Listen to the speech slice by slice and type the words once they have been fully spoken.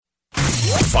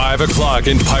5 o'clock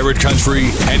in Pirate Country,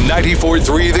 and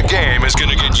 94.3 The Game is going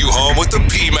to get you home with the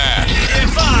P-Man. In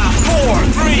 5, 4,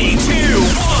 3, 2,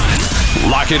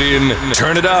 1. Lock it in,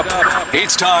 turn it up.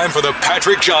 It's time for the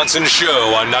Patrick Johnson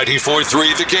Show on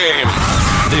 94.3 The Game.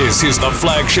 This is the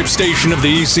flagship station of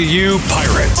the ECU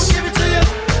Pirates. Give it to you,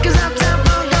 'cause Uptown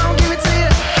Funk don't give it to you.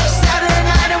 Saturday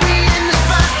night and we in the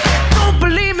spot. Don't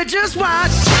believe me, just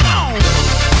watch. Come on.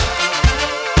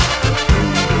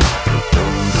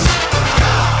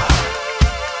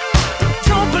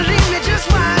 Don't believe me, just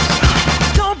watch.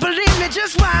 Don't believe me,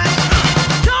 just watch.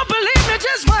 Don't believe me,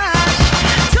 just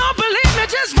watch. Don't believe me,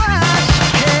 just watch.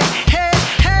 Hey, hey,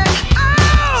 hey,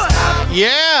 oh!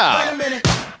 Yeah. Wait a minute.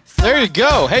 There you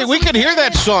go. Hey, we can hear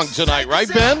that song tonight, right,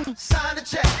 Ben?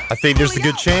 I think there's a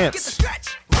good chance.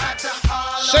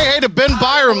 Say hey to Ben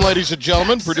Byram, ladies and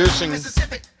gentlemen, producing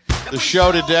the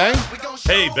show today.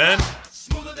 Hey, Ben.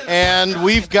 And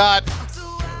we've got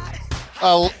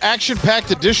an action-packed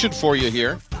edition for you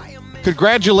here.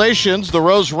 Congratulations, the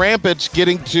Rose Rampants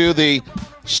getting to the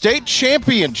state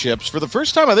championships for the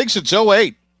first time, I think, since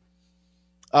 2008.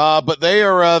 But they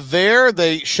are there.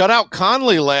 They shut out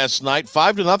Conley last night,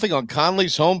 5-0 on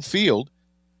Conley's home field.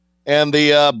 And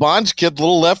the Bonds kid,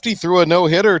 little lefty, threw a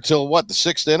no-hitter till, the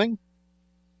 6th inning?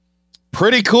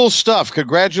 Pretty cool stuff.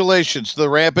 Congratulations to the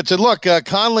Rampants. And look,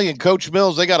 Conley and Coach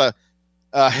Mills, they got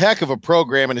a heck of a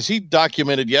program. And as he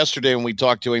documented yesterday when we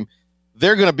talked to him,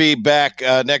 they're going to be back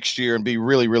next year and be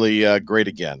really, really great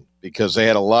again because they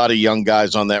had a lot of young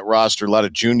guys on that roster, a lot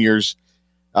of juniors.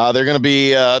 They're going to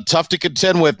be tough to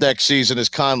contend with next season as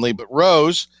Conley. But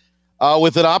Rose,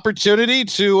 with an opportunity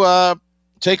to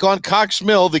take on Cox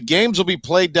Mill, the games will be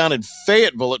played down in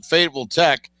Fayetteville at Fayetteville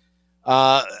Tech.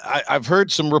 I've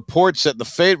heard some reports that the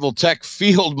Fayetteville Tech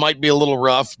field might be a little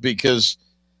rough because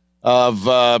of,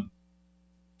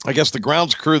 I guess, the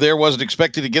grounds crew there wasn't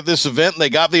expected to get this event, and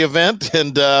they got the event,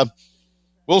 and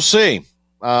we'll see.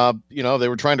 They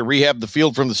were trying to rehab the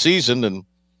field from the season, and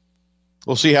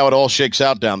we'll see how it all shakes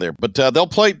out down there. But they'll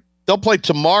play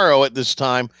tomorrow at this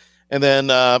time, and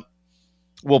then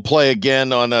we'll play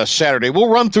again on Saturday. We'll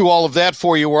run through all of that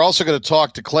for you. We're also going to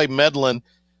talk to Clay Medlin,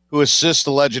 who assists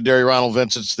the legendary Ronald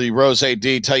Vincent's, the Rose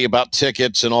AD, tell you about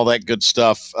tickets and all that good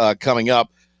stuff coming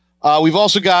up. We've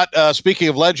also got, speaking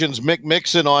of legends, Mick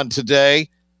Mixon on today.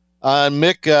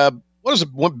 Mick, what has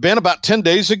it been, about 10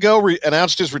 days ago,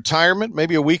 announced his retirement,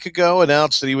 maybe a week ago,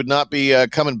 announced that he would not be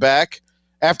coming back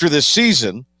after this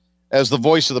season as the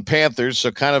voice of the Panthers,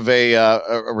 so kind of a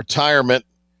retirement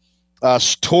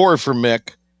tour for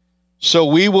Mick. So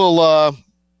we will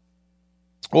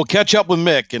we'll catch up with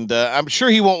Mick, and I'm sure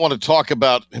he won't want to talk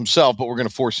about himself, but we're going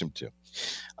to force him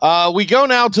to. We go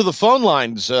now to the phone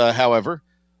lines, however.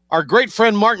 Our great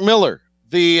friend Mark Miller,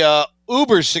 the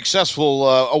uber successful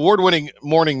award-winning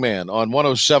morning man on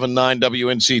 107.9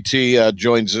 WNCT,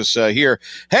 joins us here.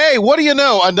 Hey, what do you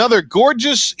know? Another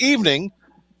gorgeous evening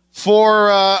for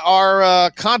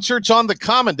our concerts on the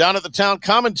Common, down at the Town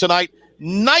Common tonight.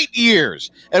 Night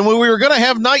Years. And when we were going to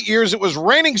have Night Years, it was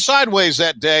raining sideways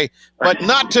that day, but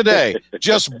not today.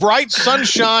 Just bright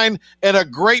sunshine and a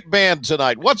great band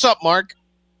tonight. What's up, Mark?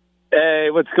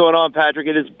 Hey, what's going on, Patrick?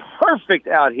 It is perfect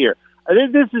out here. I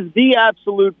think this is the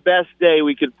absolute best day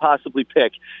we could possibly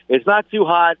pick. It's not too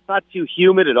hot. It's not too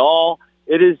humid at all.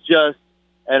 It is just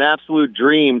an absolute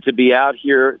dream to be out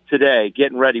here today,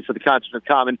 getting ready for the Concert of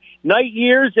Common. Night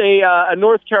Years, a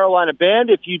North Carolina band.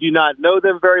 If you do not know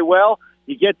them very well,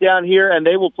 you get down here and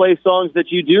they will play songs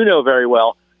that you do know very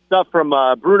well. Stuff from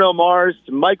Bruno Mars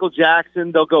to Michael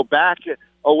Jackson. They'll go back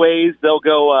a ways. They'll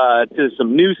go to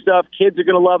some new stuff. Kids are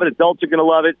going to love it. Adults are going to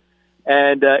love it.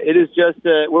 And it is just,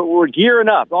 we're gearing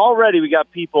up. Already we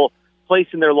got people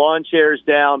placing their lawn chairs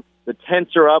down. The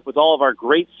tents are up with all of our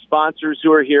great sponsors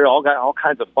who are here. All got all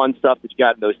kinds of fun stuff that you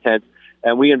got in those tents.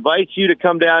 And we invite you to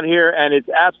come down here, and it's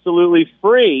absolutely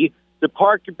free to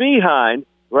park your behind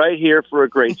right here for a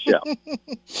great show.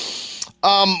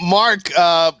 Mark,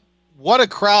 what a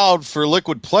crowd for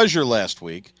Liquid Pleasure last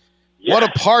week. Yeah. What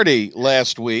a party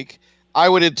last week. I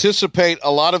would anticipate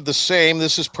a lot of the same.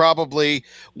 This is probably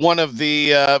one of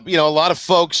the, a lot of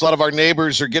folks, a lot of our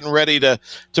neighbors are getting ready to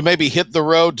maybe hit the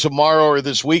road tomorrow or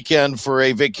this weekend for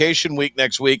a vacation week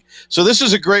next week. So this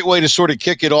is a great way to sort of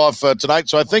kick it off tonight.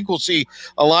 So I think we'll see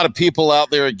a lot of people out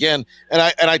there again. And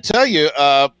I tell you,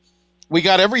 we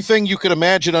got everything you could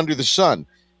imagine under the sun.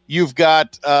 You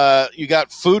got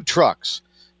food trucks.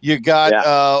 You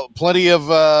got plenty of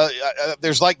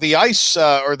there's like the ice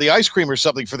or the ice cream or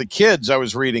something for the kids. I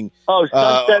was reading. Oh,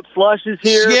 Sunset Slush is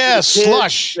here. Yes,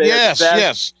 slush.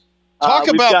 Yes. Talk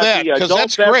about that because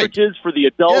that's great. Beverages for the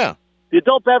adults. Yeah. The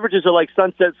adult beverages are like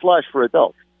Sunset Slush for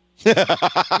adults.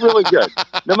 Really good.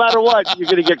 No matter what, you're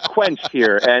going to get quenched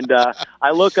here. And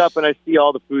I look up and I see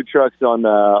all the food trucks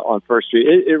on First Street.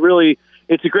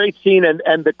 It's a great scene.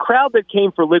 And the crowd that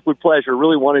came for Liquid Pleasure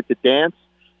really wanted to dance.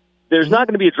 There's not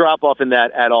going to be a drop-off in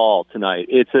that at all tonight.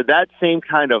 It's that same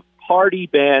kind of party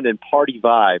band and party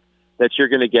vibe that you're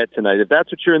going to get tonight. If that's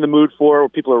what you're in the mood for, where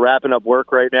people are wrapping up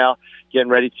work right now, getting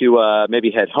ready to maybe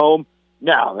head home.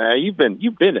 Now, man, you've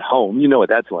been at home. You know what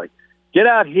that's like. Get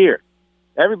out here.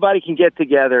 Everybody can get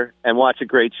together and watch a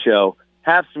great show,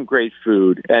 have some great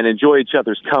food, and enjoy each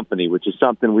other's company, which is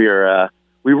something we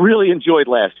really enjoyed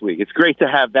last week. It's great to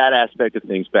have that aspect of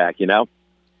things back, you know?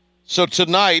 So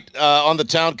tonight on the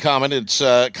Town Common, it's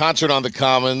Concert on the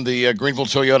Common, the Greenville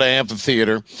Toyota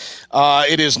Amphitheater.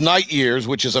 It is Night Years,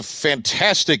 which is a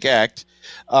fantastic act.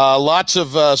 Lots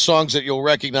of songs that you'll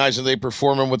recognize, and they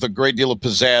perform them with a great deal of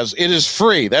pizzazz. It is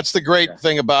free. That's the great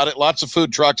thing about it. Lots of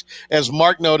food trucks. As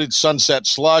Mark noted, Sunset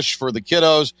Slush for the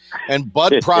kiddos and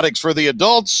Bud products for the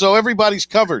adults. So everybody's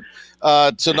covered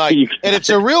tonight. And it's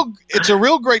a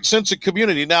real great sense of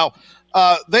community. Now,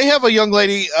 they have a young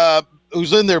lady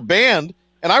who's in their band,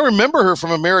 and I remember her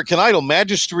from American Idol,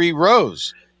 Magistry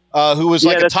Rose, who was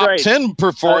like a top 10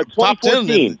 performer. Top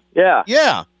 10.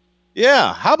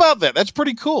 Yeah. How about that? That's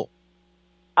pretty cool.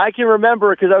 I can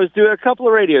remember because I was doing a couple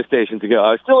of radio stations ago.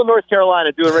 I was still in North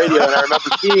Carolina doing radio, and I remember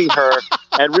seeing her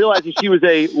and realizing she was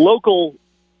a local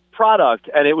product.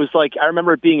 And it was like, I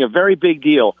remember it being a very big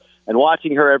deal and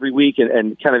watching her every week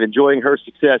and kind of enjoying her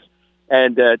success.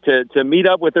 And to meet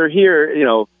up with her here,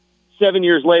 7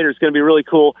 years later, it's going to be really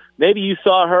cool. Maybe you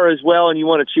saw her as well and you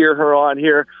want to cheer her on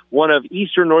here. One of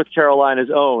Eastern North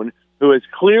Carolina's own, who has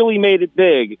clearly made it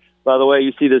big. By the way,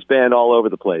 you see this band all over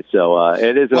the place. So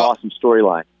it is an awesome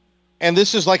storyline. And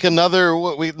this is like another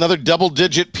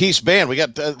double-digit piece band. We got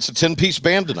it's a 10-piece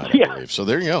band tonight, I believe. So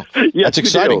there you go. Yes, that's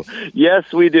exciting.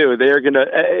 Yes, we do. They are going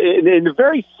to, in a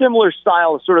very similar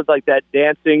style, sort of like that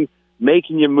dancing,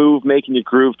 making you move, making you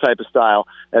groove type of style,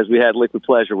 as we had Liquid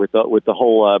Pleasure with the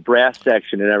whole brass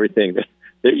section and everything.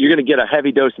 You're going to get a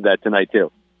heavy dose of that tonight,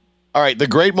 too. All right, the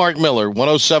great Mark Miller,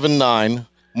 107.9,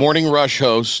 Morning Rush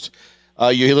host.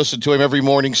 You listen to him every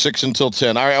morning, 6 until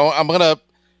 10. All right, I'm going to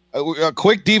a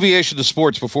quick deviation to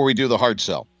sports before we do the hard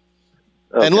sell.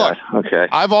 Oh, and look, okay.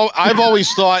 I've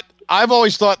always thought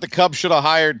the Cubs should have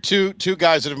hired two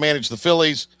guys that have managed the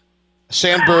Phillies,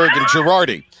 Sandberg and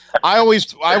Girardi. I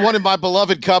wanted my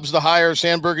beloved Cubs to hire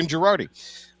Sandberg and Girardi.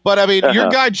 But I mean, your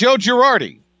guy Joe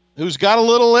Girardi, who's got a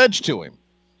little edge to him.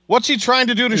 What's he trying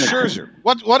to do to Scherzer?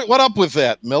 What up with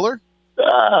that, Miller?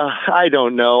 I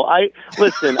don't know. I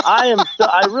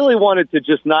really wanted to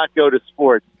just not go to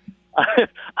sports.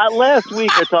 Last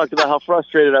week I talked about how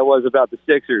frustrated I was about the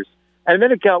Sixers, and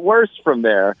then it got worse from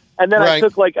there. And then I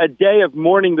took like a day of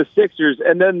mourning the Sixers,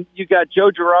 and then you got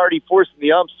Joe Girardi forcing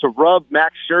the umps to rub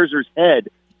Max Scherzer's head,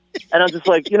 and I'm just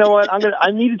like, you know what?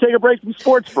 I need to take a break from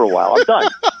sports for a while. I'm done.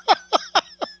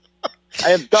 I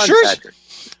am done, Patrick.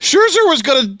 Scherzer was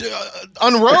going to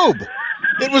unrobe.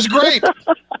 It was great.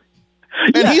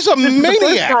 And he's a maniac. It's the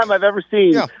first time I've ever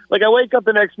seen. Yeah. Like, I wake up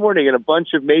the next morning and a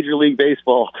bunch of Major League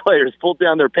Baseball players pulled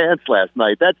down their pants last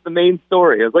night. That's the main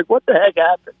story. I was like, what the heck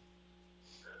happened?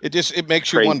 It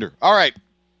makes you wonder. All right.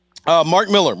 Mark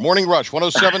Miller, Morning Rush,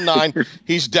 107.9.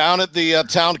 He's down at the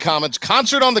Town Commons.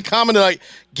 Concert on the Common tonight.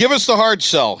 Give us the hard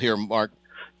sell here, Mark.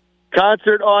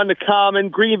 Concert on the Common,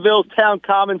 Greenville Town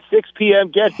Common, 6 p.m.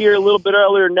 Get here a little bit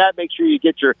earlier than that. Make sure you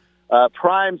get your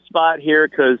prime spot here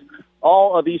because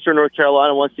all of Eastern North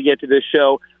Carolina wants to get to this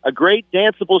show. A great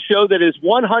danceable show that is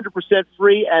 100%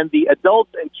 free, and the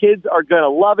adults and kids are going to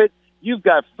love it. You've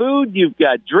got food, you've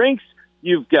got drinks,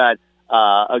 you've got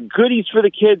goodies for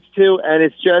the kids, too, and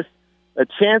it's just a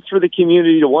chance for the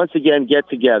community to once again get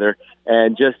together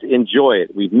and just enjoy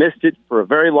it. We've missed it for a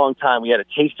very long time. We had a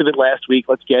taste of it last week.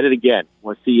 Let's get it again.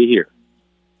 We'll see you here.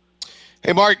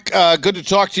 Hey, Mark, good to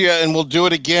talk to you, and we'll do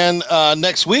it again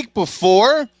next week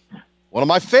before one of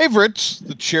my favorites,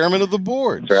 the chairman of the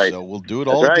board. That's right. So we'll do it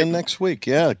all again next week.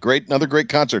 Yeah, another great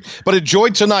concert. But enjoy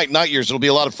tonight, Night Years. It'll be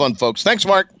a lot of fun, folks. Thanks,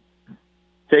 Mark.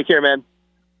 Take care, man.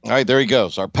 All right, there he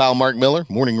goes. Our pal Mark Miller,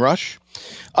 Morning Rush.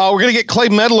 We're going to get Clay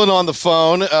Medlin on the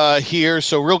phone here,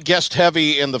 so real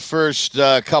guest-heavy in the first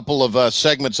couple of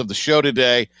segments of the show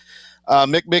today.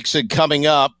 Mick Mixon coming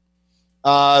up.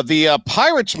 The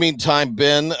Pirates, meantime,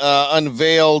 Ben,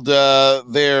 unveiled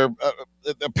their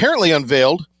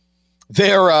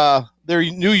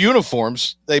new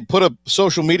uniforms. They put a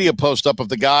social media post up of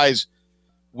the guys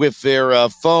with their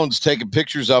phones taking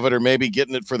pictures of it or maybe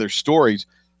getting it for their stories.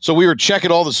 So we were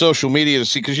checking all the social media to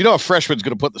see, because a freshman's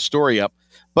going to put the story up.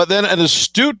 But then an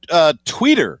astute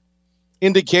tweeter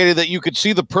indicated that you could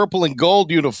see the purple and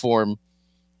gold uniform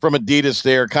from Adidas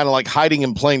there, kind of like hiding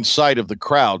in plain sight of the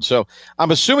crowd. So I'm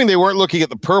assuming they weren't looking at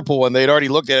the purple one. They'd already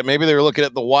looked at it. Maybe they were looking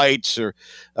at the whites, or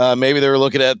maybe they were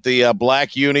looking at the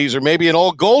black unis, or maybe an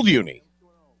all gold uni,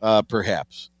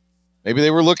 perhaps. Maybe they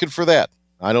were looking for that.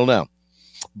 I don't know.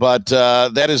 But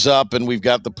that is up, and we've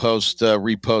got the post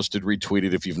reposted,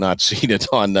 retweeted if you've not seen it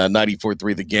on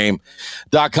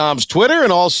 943thegame.com's Twitter,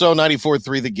 and also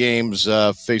 943thegame's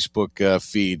Facebook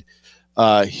feed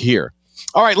here.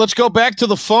 All right, let's go back to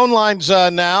the phone lines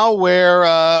now, where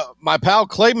my pal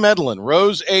Clay Medlin,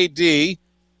 Rose AD,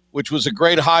 which was a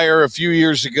great hire a few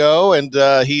years ago, and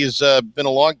he has been a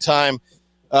long-time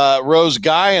Rose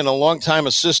guy and a long-time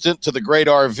assistant to the great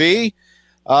RV.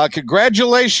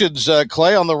 Congratulations,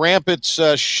 Clay, on the Rampants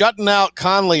shutting out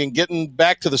Conley and getting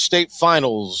back to the state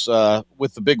finals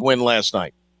with the big win last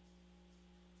night.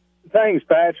 Thanks,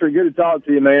 Patrick. Good to talk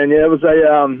to you, man. Yeah, it was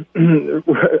a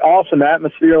awesome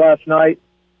atmosphere last night.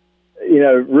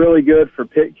 Really good for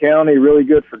Pitt County, really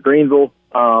good for Greenville.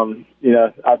 I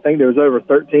think there was over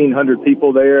 1,300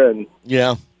 people there, and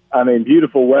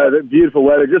beautiful weather.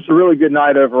 Just a really good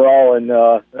night overall, and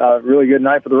a really good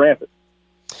night for the Rampants.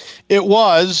 It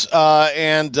was,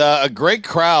 and a great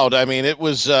crowd. I mean, it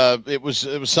was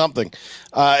something.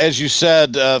 As you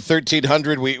said,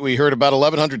 1,300. We heard about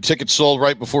 1,100 tickets sold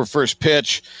right before first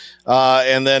pitch,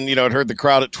 and then it heard the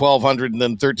crowd at 1,200, and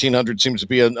then 1,300 seems to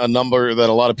be a number that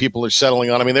a lot of people are settling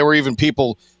on. I mean, there were even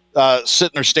people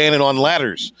sitting or standing on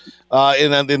ladders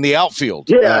in the outfield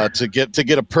to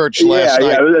get a perch last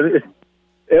night. Yeah.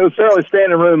 It was certainly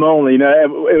standing room only. It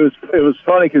was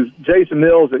funny because Jason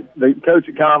Mills, the coach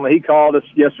at Conley, he called us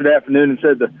yesterday afternoon and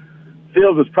said the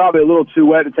field was probably a little too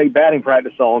wet to take batting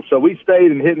practice on. So we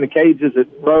stayed and hit in the cages at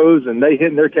Rose, and they hit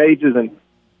in their cages, and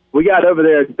we got over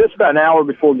there just about an hour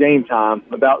before game time,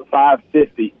 about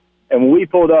 5:50. And when we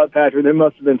pulled up, Patrick, there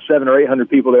must have been 700 or 800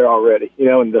 people there already.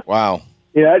 Wow.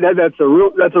 That's a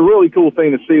really cool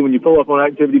thing to see when you pull up on an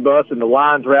activity bus and the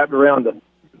lines wrapped around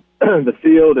the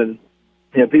field, and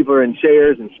people are in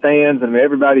chairs and stands, and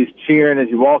everybody's cheering as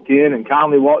you walk in, and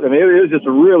Conley walked. It was just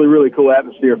a really, really cool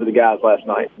atmosphere for the guys last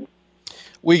night.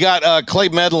 We got Clay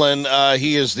Medlin.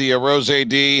 He is the Rose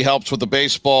AD, helps with the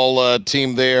baseball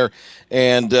team there,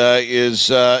 and is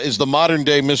the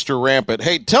modern-day Mr. Rampant.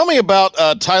 Hey, tell me about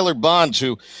Tyler Bonds,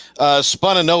 who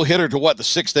spun a no-hitter to, the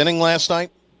sixth inning last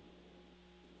night?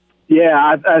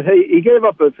 Yeah, he gave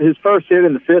up his first hit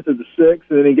in the fifth of the sixth,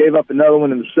 and then he gave up another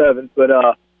one in the seventh, but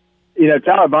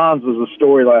Tyler Bonds was a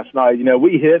story last night.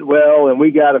 We hit well, and we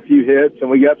got a few hits,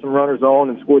 and we got some runners on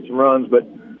and scored some runs. But,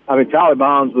 Tyler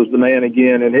Bonds was the man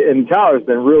again, and Tyler's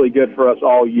been really good for us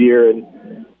all year. And,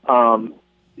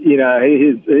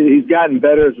 he's gotten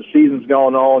better as the season's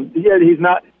gone on. Yeah, he's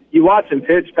not – you watch him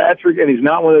pitch, Patrick, and he's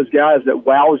not one of those guys that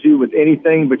wows you with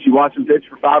anything, but you watch him pitch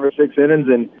for 5 or 6 innings,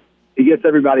 and he gets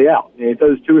everybody out. He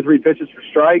throws 2 or 3 pitches for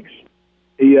strikes.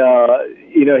 He's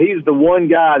the one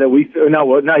guy that we feel,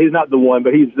 no, he's not the one,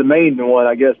 but he's the main one,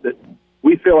 I guess, that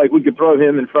we feel like we could throw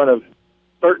him in front of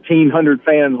 1,300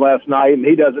 fans last night, and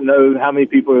he doesn't know how many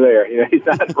people are there. He's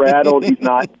not rattled. He's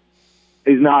not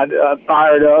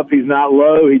fired up. He's not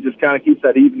low. He just kind of keeps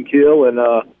that even keel and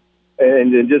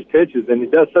just pitches, and he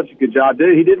does such a good job.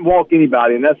 He didn't walk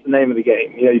anybody, and that's the name of the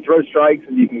game. You throw strikes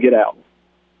and you can get out.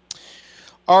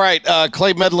 All right,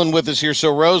 Clay Medlin with us here.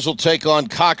 So Rose will take on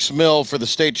Cox Mill for the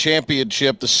state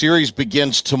championship. The series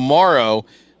begins tomorrow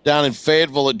down in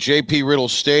Fayetteville at J.P. Riddle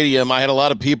Stadium. I had a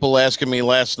lot of people asking me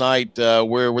last night where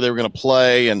they were going to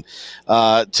play and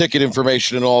ticket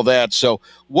information and all that. So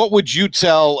what would you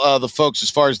tell the folks as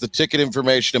far as the ticket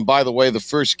information? And by the way, the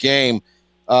first game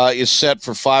is set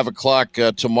for 5 o'clock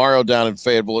tomorrow down in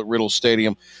Fayetteville at Riddle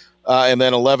Stadium. And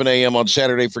then 11 a.m. on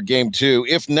Saturday for Game 2.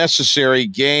 If necessary,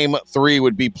 Game 3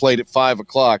 would be played at 5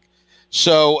 o'clock.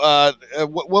 So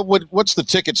what's the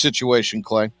ticket situation,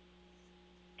 Clay?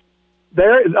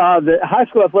 The High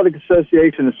School Athletic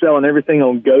Association is selling everything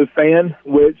on GoFan,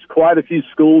 which quite a few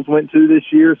schools went to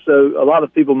this year, so a lot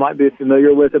of people might be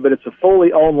familiar with it, but it's a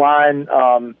fully online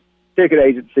ticket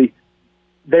agency.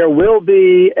 There will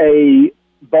be a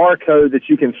barcode that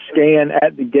you can scan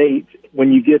at the gate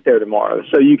when you get there tomorrow.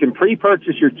 So you can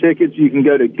pre-purchase your tickets. You can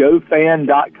go to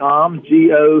gofan.com,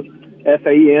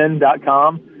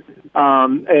 GOFAN.com.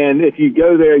 And if you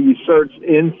go there, you search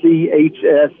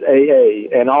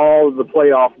NCHSAA, and all of the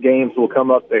playoff games will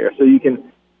come up there. So you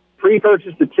can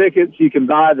pre-purchase the tickets. You can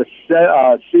buy the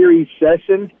series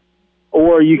session,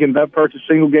 or you can purchase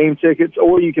single game tickets,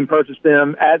 or you can purchase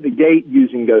them at the gate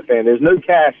using GoFan. There's no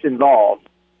cash involved.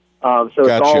 So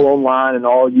Gotcha. It's all online and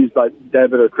all used by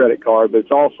debit or credit card, but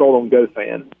it's all sold on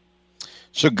GoFan.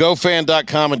 So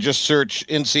GoFan.com and just search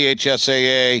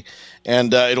NCHSAA,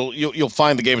 and you'll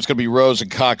find the game. It's going to be Rose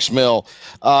and Cox Mill.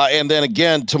 And then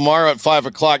again, tomorrow at 5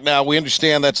 o'clock. Now, we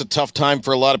understand that's a tough time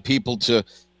for a lot of people to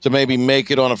maybe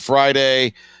make it on a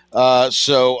Friday.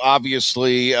 So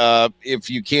obviously, if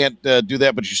you can't do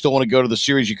that, but you still want to go to the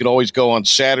series, you can always go on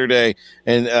Saturday.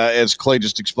 And as Clay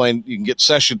just explained, you can get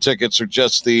session tickets or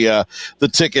just the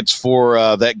tickets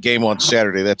for that game on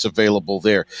Saturday. That's available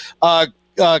there.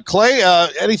 Clay,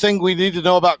 anything we need to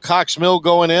know about Cox Mill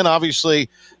going in? Obviously,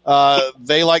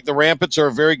 they, like the Rampants, are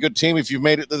a very good team if you've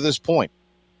made it to this point.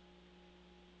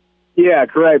 Yeah,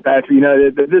 correct, Patrick. You know,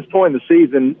 at this point in the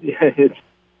season,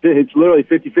 it's literally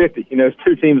 50-50. You know, there's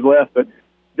two teams left, but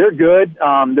they're good.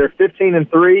 They're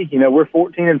 15-3. You know, we're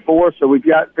 14-4, so we've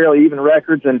got fairly even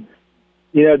records. And,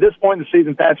 you know, at this point in the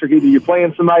season, Patrick, either you're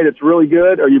playing somebody that's really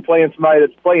good or you're playing somebody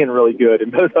that's playing really good,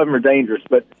 and both of them are dangerous.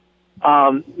 But,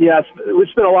 yeah, we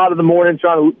spent a lot of the morning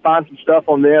trying to find some stuff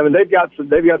on them, and they've got some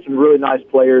really nice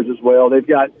players as well. They've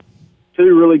got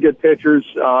two really good pitchers.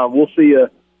 We'll see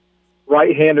a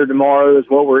right-hander tomorrow is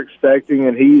what we're expecting,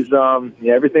 and he's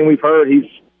everything we've heard, he's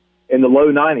in the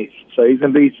low 90s. So he's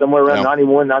going to be somewhere around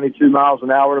 91, 92 miles an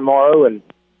hour tomorrow, and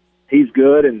he's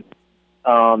good. And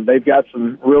they've got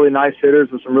some really nice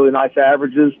hitters with some really nice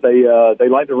averages. They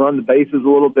like to run the bases a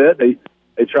little bit. They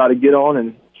try to get on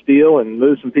and steal and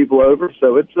move some people over.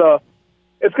 So it's going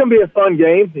to be a fun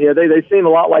game. Yeah, they seem a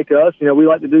lot like us. You know, we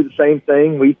like to do the same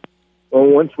thing.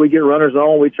 Once we get runners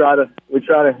on, we try to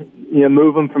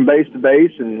move them from base to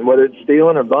base, and whether it's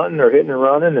stealing or bunting or hitting and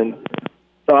running. And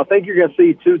so I think you're going to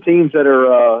see two teams that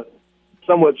are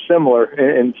somewhat similar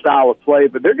in style of play,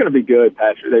 but they're going to be good,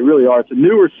 Patrick. They really are. It's a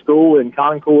newer school in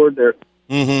Concord. They're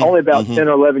only about 10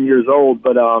 or 11 years old,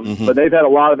 but they've had a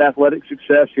lot of athletic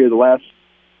success here the last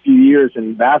few years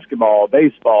in basketball,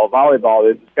 baseball,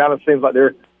 volleyball. It kind of seems like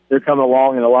they're coming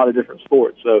along in a lot of different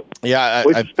sports. So yeah,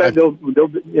 we suspect they'll be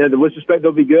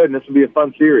good, and this will be a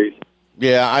fun series.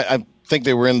 Yeah, I think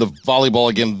they were in the volleyball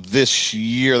again this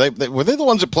year. Were they the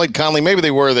ones that played Conley? Maybe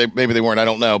they were. Maybe they weren't. I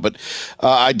don't know. But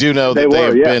I do know that they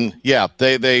have been. Yeah,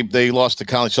 they lost to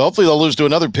Conley. So hopefully they'll lose to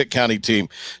another Pitt County team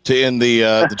to end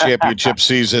the championship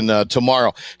season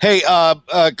tomorrow. Hey,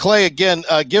 Clay, again,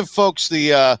 give folks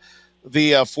the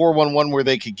 411 where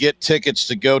they could get tickets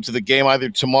to go to the game either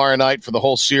tomorrow night for the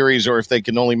whole series or if they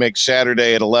can only make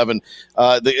Saturday at 11.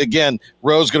 Again,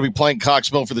 Rose going to be playing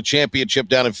Cox Mill for the championship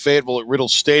down in Fayetteville at Riddle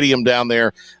Stadium down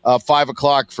there, 5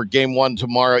 o'clock for game one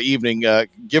tomorrow evening.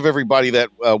 Give everybody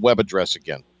that web address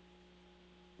again.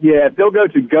 Yeah, they'll go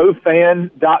to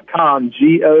gofan.com,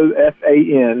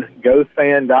 GOFAN,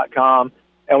 gofan.com.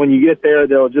 And when you get there,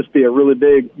 there'll just be a really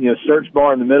big, search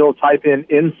bar in the middle. Type in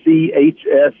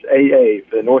NCHSAA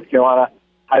for the North Carolina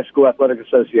High School Athletic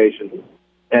Association.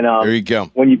 And there you go.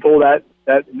 When you pull that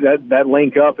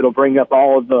link up, it'll bring up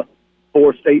all of the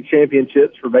 4 state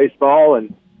championships for baseball,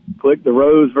 and click the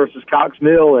Rose versus Cox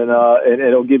Mill, and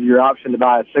it'll give you your option to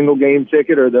buy a single game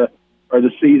ticket or the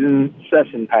season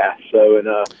session pass. So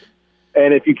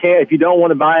and if you don't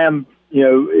want to buy them,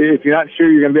 if you're not sure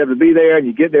you're going to be able to be there and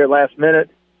you get there last minute,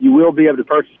 you will be able to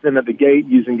purchase them at the gate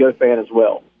using GoFan as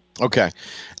well. Okay.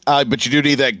 But you do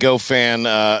need that GoFan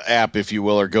app, if you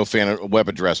will, or GoFan web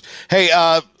address. Hey,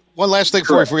 one last thing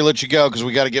before we let you go, because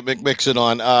we got to get McMixon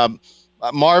on.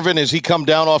 Marvin, has he come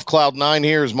down off cloud 9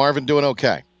 here? Is Marvin doing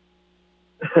okay?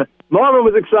 Marvin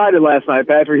was excited last night,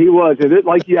 Patrick. He was. I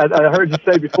heard you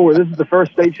say before, this is the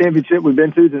first state championship we've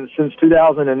been to since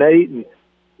 2008, and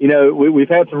we've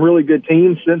had some really good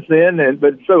teams since then,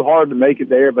 but it's so hard to make it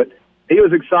there. But he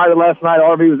was excited last night.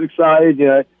 RV was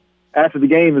excited. After the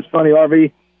game, it's funny. RV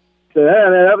said, "Hey,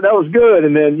 man, that was good."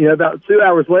 And then, about 2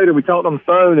 hours later, we talked on the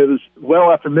phone. It was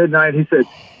well after midnight. He said,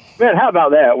 "Man, how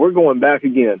about that? We're going back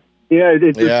again."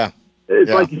 It's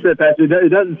like you said, Patrick. It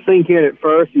doesn't sink in at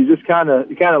first. You just kind of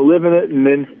living it, and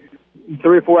then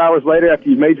 3 or 4 hours later, after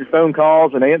you've made your phone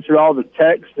calls and answered all the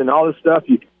texts and all this stuff,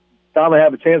 you finally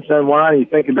have a chance to unwind, and you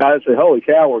think about it and say, "Holy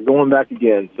cow, we're going back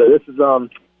again." So this is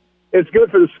it's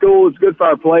good for the school. It's good for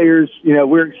our players.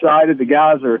 We're excited. The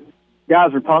guys are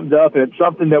pumped up, and it's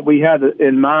something that we had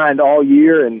in mind all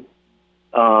year. And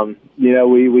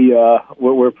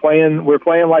we're playing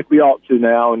like we ought to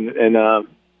now, and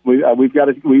we've got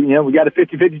a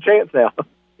 50-50 chance now.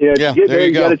 To get there,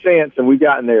 you got a chance, and we've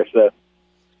gotten there. So.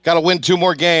 Got to win 2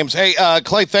 more games. Hey,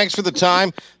 Clay, thanks for the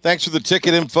time. Thanks for the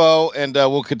ticket info, and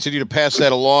we'll continue to pass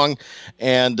that along.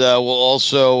 And we'll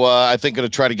also, I think, going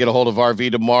to try to get a hold of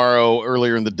RV tomorrow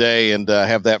earlier in the day and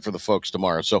have that for the folks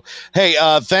tomorrow. So, hey,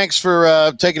 thanks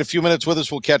for taking a few minutes with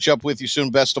us. We'll catch up with you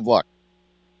soon. Best of luck.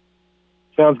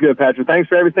 Sounds good, Patrick. Thanks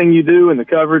for everything you do and the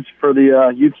coverage for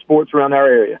the youth sports around our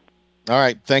area. All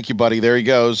right. Thank you, buddy. There he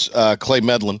goes, Clay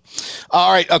Medlin.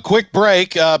 All right. A quick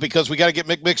break because we got to get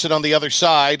Mick Mixon on the other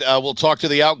side. We'll talk to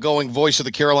the outgoing voice of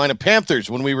the Carolina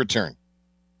Panthers when we return.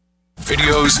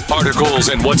 Videos, articles,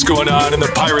 and what's going on in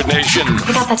the Pirate Nation.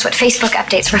 I thought that's what Facebook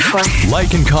updates were for.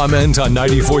 Like and comment on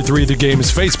 94.3 The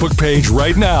Game's Facebook page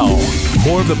right now.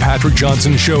 More of the Patrick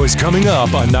Johnson Show is coming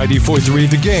up on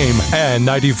 94.3 The Game and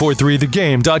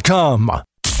 94.3thegame.com.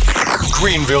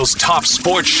 Greenville's top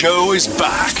sports show is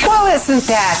back. Well, isn't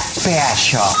that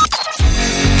special?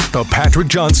 The Patrick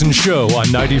Johnson Show on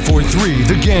 94.3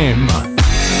 The Game.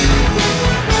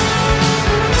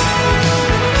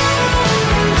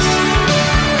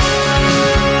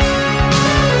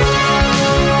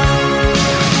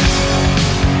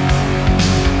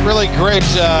 Really great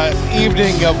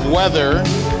evening of weather.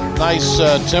 Nice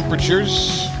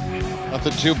temperatures.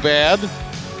 Nothing too bad.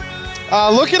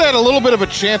 Looking at a little bit of a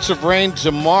chance of rain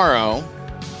tomorrow.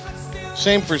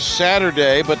 Same for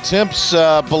Saturday, but temps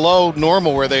below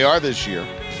normal where they are this year.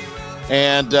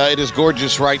 And it is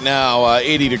gorgeous right now,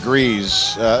 80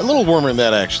 degrees. A little warmer than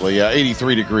that, actually.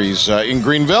 83 degrees in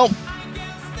Greenville.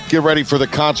 Get ready for the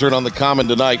concert on the Common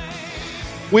tonight.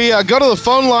 We go to the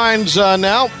phone lines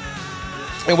now,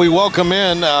 and we welcome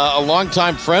in a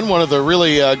longtime friend, one of the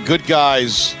really good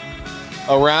guys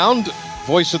around,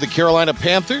 voice of the Carolina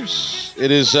Panthers.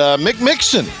 It is Mick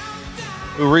Mixon,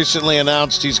 who recently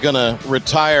announced he's going to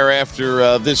retire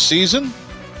after this season.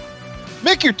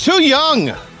 Mick, you're too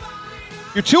young.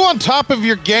 You're too on top of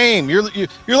your game. You're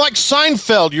like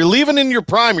Seinfeld. You're leaving in your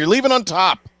prime. You're leaving on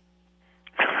top.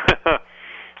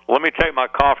 Let me take my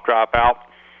cough drop out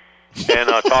and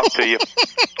talk to you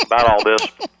about all this.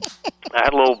 I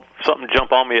had a little something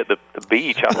jump on me at the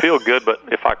beach. I feel good, but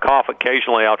if I cough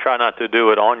occasionally, I'll try not to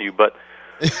do it on you. But,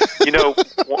 you know,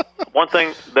 one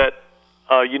thing that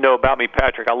you know about me,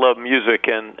 Patrick, I love music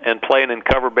and playing in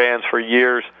cover bands for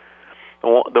years.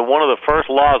 One of the first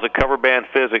laws of cover band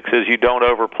physics is you don't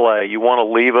overplay. You want to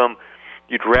leave them.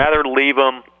 You'd rather leave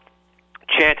them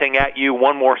chanting at you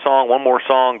one more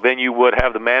song, than you would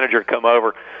have the manager come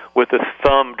over with his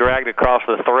thumb dragged across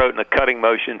the throat in a cutting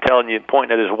motion,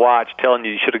 pointing at his watch, telling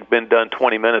you should have been done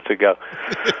 20 minutes ago.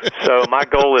 So my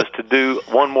goal is to do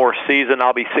one more season.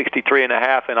 I'll be 63 and a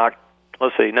half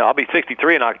I'll be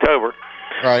 63 in October.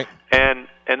 Right. And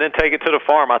then take it to the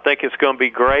farm. I think it's going to be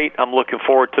great. I'm looking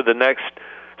forward to the next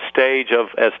stage of,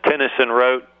 as Tennyson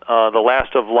wrote, the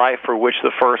last of life for which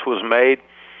the first was made.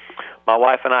 My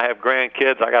wife and I have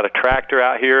grandkids. I got a tractor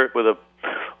out here with a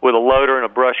loader and a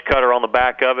brush cutter on the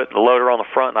back of it, and a loader on the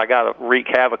front, and I got to wreak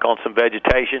havoc on some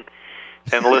vegetation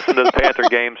and listen to the Panther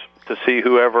games to see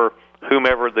whomever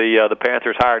the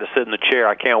Panthers hire to sit in the chair.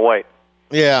 I can't wait.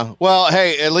 Yeah. Well,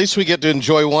 hey, at least we get to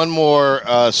enjoy one more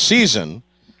season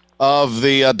of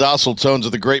the docile tones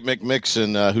of the great Mick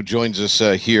Mixon, who joins us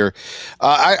here.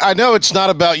 I know it's not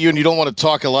about you, and you don't want to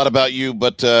talk a lot about you,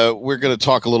 but we're going to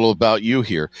talk a little about you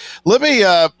here. Let me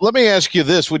ask you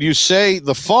this: when you say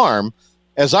the farm,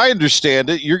 as I understand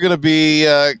it, you're going to be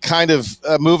kind of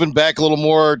moving back a little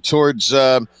more towards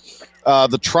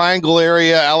the Triangle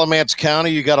area, Alamance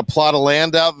County. You got a plot of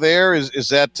land out there. Is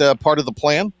that part of the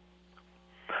plan?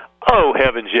 Oh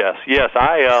heavens, yes.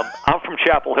 I'm from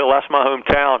Chapel Hill. That's my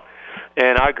hometown.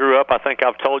 And I grew up, I think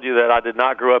I've told you that I did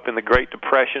not grow up in the Great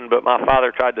Depression, but my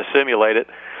father tried to simulate it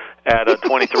at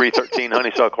 2313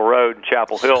 Honeysuckle Road in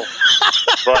Chapel Hill.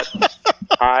 But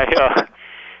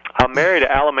I'm married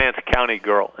to Alamance County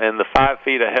girl, and the 5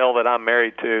 feet of hell that I'm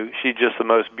married to, she's just the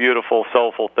most beautiful,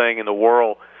 soulful thing in the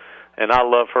world, and I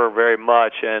love her very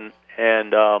much. And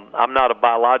I'm not a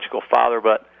biological father,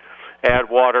 but add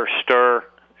water, stir,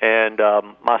 and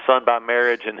my son by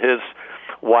marriage and his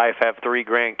wife have 3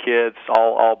 grandkids,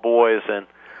 all boys, and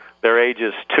their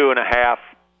ages 2.5,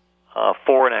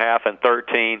 4.5, and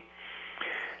 13.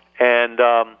 And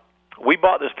we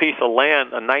bought this piece of land,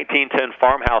 a 1910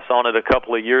 farmhouse on it a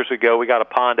couple of years ago. We got a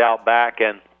pond out back,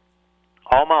 and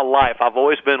all my life I've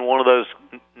always been one of those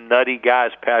nutty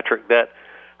guys, Patrick, that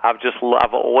I've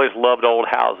always loved old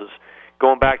houses.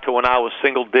 Going back to when I was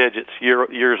single digits,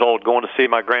 years old, going to see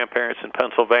my grandparents in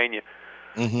Pennsylvania.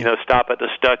 Mm-hmm. You know, stop at the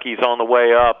Stuckey's on the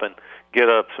way up and get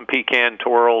some pecan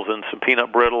twirls and some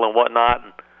peanut brittle and whatnot,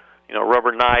 and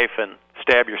rubber knife, and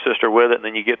stab your sister with it. And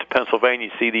then you get to Pennsylvania,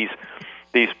 you see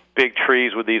these big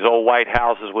trees with these old white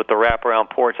houses with the wraparound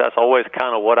porch. That's always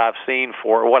kind of what I've seen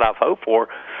what I've hoped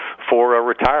for a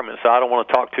retirement. So I don't want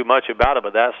to talk too much about it,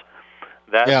 but that's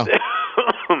yeah.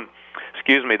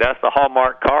 Excuse me, that's the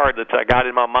Hallmark card that I got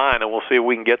in my mind, and we'll see if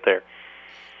we can get there.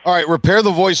 All right, repair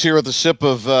the voice here with a sip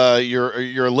of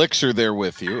your elixir there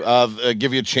with you.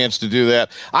 Give you a chance to do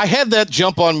that. I had that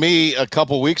jump on me a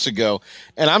couple weeks ago,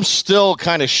 and I'm still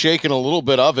kind of shaking a little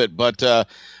bit of it, but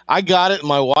I got it, and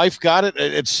my wife got it.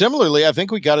 It's similarly, I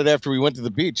think we got it after we went to the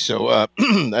beach, so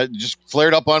it just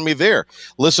flared up on me there.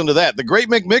 Listen to that. The great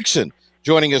Mick Mixon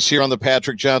joining us here on the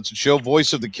Patrick Johnson Show,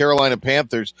 voice of the Carolina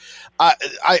Panthers.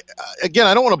 Again,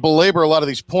 I don't want to belabor a lot of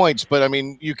these points, but I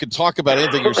mean, you could talk about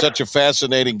anything. You're such a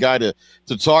fascinating guy to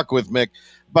talk with, Mick.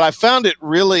 But I found it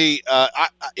really,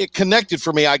 it connected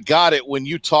for me. I got it when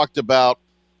you talked about,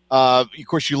 of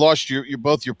course, you lost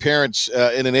both your parents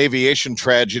in an aviation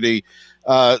tragedy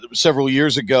several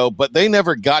years ago, but they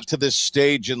never got to this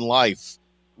stage in life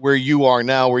where you are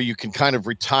now, where you can kind of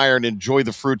retire and enjoy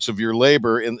the fruits of your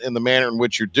labor in the manner in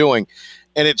which you're doing.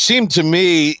 And it seemed to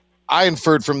me, I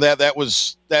inferred from that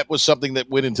was something that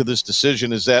went into this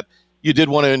decision, is that you did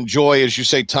want to enjoy, as you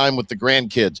say, time with the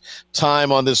grandkids,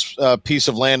 time on this piece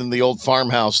of land in the old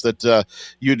farmhouse that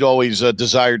you'd always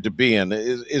desired to be in.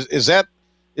 Is that,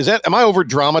 am I over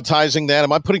dramatizing that?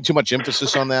 Am I putting too much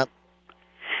emphasis on that?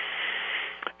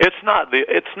 It's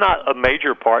not a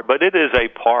major part, but it is a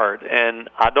part, and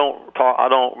I'm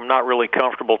not really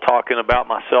comfortable talking about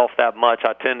myself that much.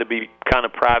 I tend to be kind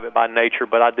of private by nature,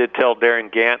 but I did tell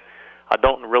Darren Gant. I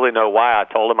don't really know why I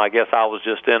told him. I guess I was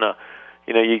just in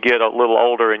you get a little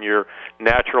older and your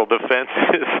natural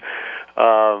defenses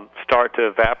start to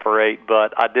evaporate.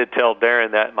 But I did tell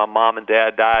Darren that my mom and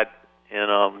dad died in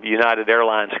a United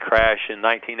Airlines crash in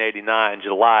 1989,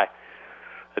 July.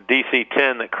 A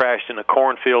DC-10 that crashed in a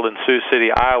cornfield in Sioux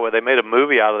City, Iowa. They made a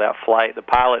movie out of that flight. The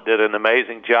pilot did an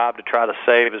amazing job to try to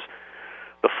save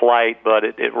the flight, but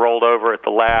it rolled over at the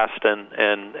last.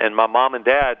 And my mom and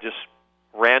dad just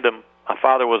random. My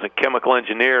father was a chemical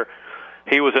engineer.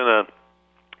 He was in a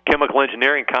chemical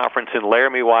engineering conference in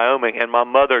Laramie, Wyoming, and my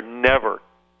mother never,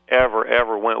 ever,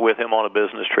 ever went with him on a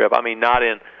business trip. I mean, not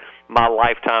in my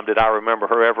lifetime did I remember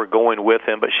her ever going with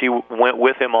him, but she went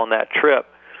with him on that trip.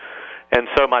 And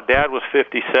so my dad was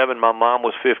 57, my mom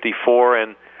was 54,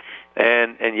 and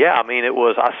yeah, I mean,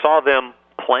 I saw them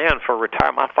plan for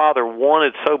retirement. My father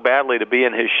wanted so badly to be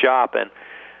in his shop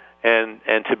and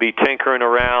to be tinkering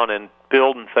around and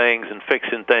building things and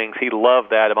fixing things. He loved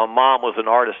that. And my mom was an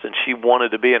artist, and she wanted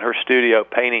to be in her studio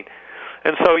painting.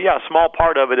 And so, yeah, a small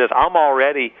part of it is I'm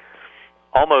already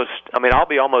I'll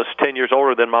be almost 10 years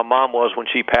older than my mom was when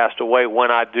she passed away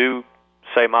when I do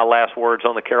say my last words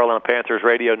on the Carolina Panthers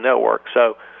radio network.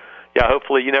 So, yeah,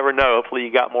 hopefully, you never know. Hopefully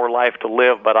you got more life to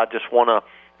live, but I just want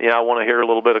to, I want to hear a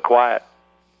little bit of quiet.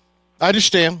 I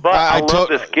understand. But I love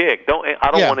this gig.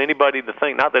 I don't want anybody to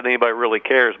think, not that anybody really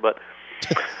cares, but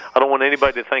I don't want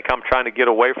anybody to think I'm trying to get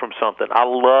away from something.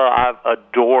 I've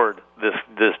adored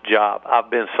this job. I've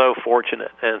been so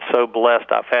fortunate and so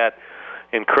blessed. I've had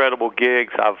incredible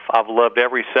gigs. I've loved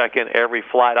every second, every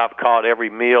flight I've caught, every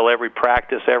meal, every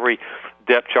practice, every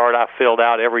depth chart I've filled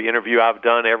out, every interview I've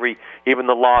done, even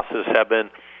the losses have been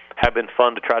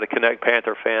fun to try to connect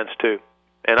Panther fans to.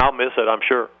 And I'll miss it, I'm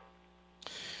sure.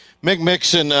 Mick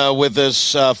Mixon with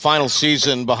this final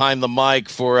season behind the mic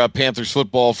for Panthers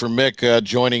football for Mick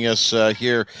joining us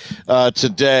here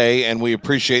today, and we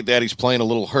appreciate that. He's playing a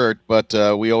little hurt, but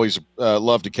we always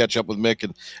love to catch up with Mick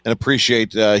and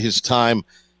appreciate his time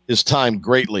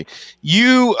greatly.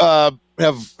 You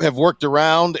have worked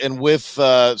around and with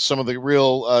some of the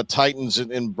real titans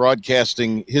in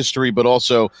broadcasting history, but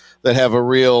also that have a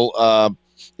real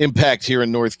impact here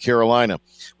in North Carolina.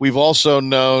 We've also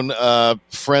known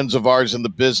friends of ours in the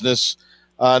business,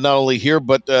 not only here,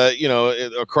 but,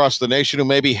 across the nation who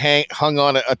maybe hung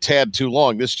on a tad too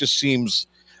long. This just seems,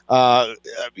 I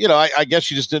guess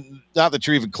you just didn't, not that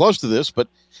you're even close to this, but,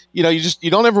 you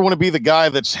don't ever want to be the guy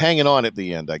that's hanging on at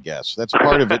the end, I guess. That's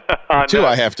part of it, too,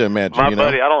 I have to imagine. My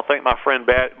buddy, I don't think my friend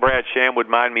Brad Sham would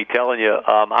mind me telling you,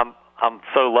 I'm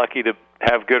so lucky to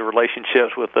have good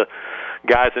relationships with the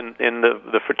guys in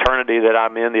the fraternity that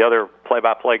I'm in, the other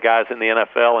play-by-play guys in the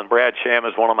NFL, and Brad Sham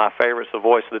is one of my favorites, the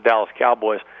voice of the Dallas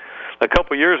Cowboys. A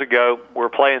couple years ago, we're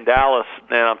playing Dallas,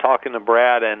 and I'm talking to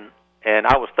Brad, and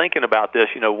I was thinking about this,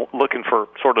 looking for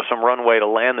sort of some runway to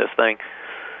land this thing.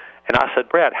 And I said,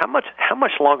 Brad, how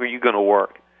much longer are you going to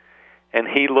work? And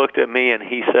he looked at me and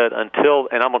he said, until,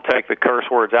 and I'm going to take the curse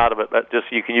words out of it, but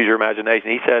just you can use your imagination.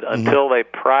 He said, until they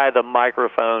pry the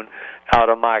microphone out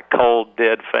of my cold,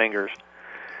 dead fingers.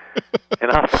 And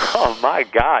I thought, oh my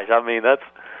gosh, I mean,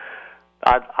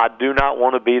 I do not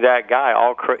want to be that guy.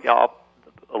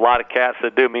 A lot of cats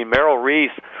that do. I mean, Merrill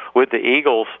Reese with the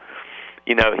Eagles,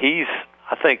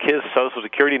 I think his Social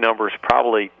Security number is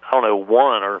probably,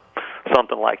 1 or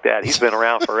something like that. He's been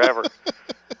around forever.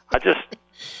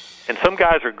 And some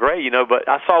guys are great, but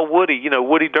I saw Woody,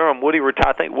 Woody Durham. Woody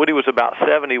retired. I think Woody was about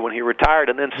 70 when he retired,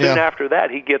 and then soon after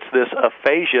that, he gets this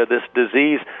aphasia, this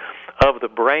disease of the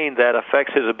brain that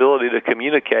affects his ability to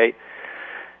communicate.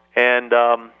 And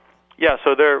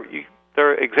so there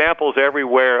are examples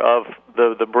everywhere of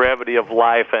the brevity of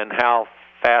life and how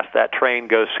fast that train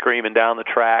goes screaming down the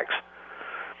tracks.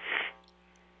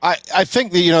 I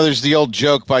think that, there's the old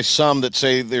joke by some that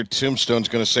say their tombstone's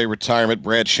going to say retirement.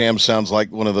 Brad Shams sounds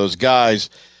like one of those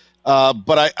guys.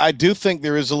 But I do think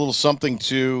there is a little something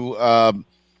to,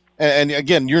 and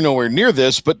again, you're nowhere near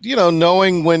this, but,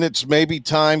 knowing when it's maybe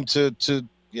time to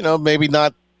maybe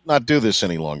not do this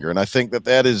any longer. And I think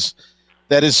that is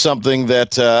something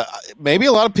that maybe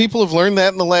a lot of people have learned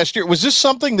that in the last year. Was this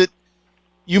something that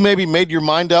you maybe made your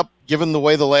mind up, given the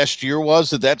way the last year was,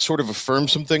 that sort of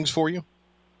affirmed some things for you?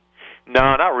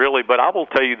 No, not really, but I will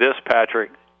tell you this,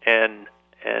 Patrick, and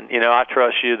I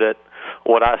trust you that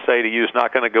what I say to you is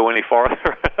not going to go any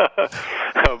farther,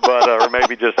 but or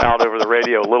maybe just out over the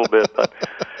radio a little bit. But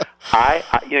I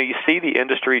you see the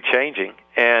industry changing,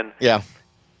 and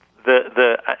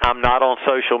I'm not on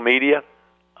social media.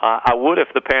 I would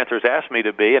if the Panthers asked me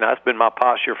to be, and that's been my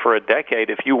posture for a decade.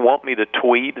 If you want me to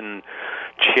tweet and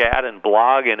chat and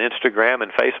blog and Instagram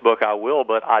and Facebook, I will,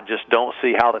 but I just don't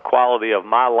see how the quality of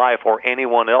my life or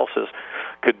anyone else's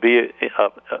could be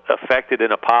affected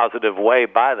in a positive way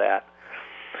by that.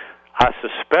 I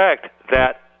suspect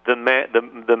that the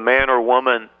man or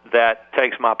woman that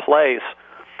takes my place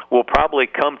will probably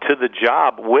come to the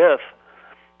job with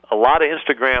a lot of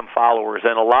Instagram followers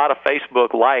and a lot of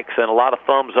Facebook likes and a lot of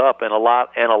thumbs up and a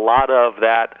lot of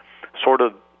that sort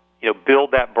of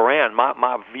build that brand.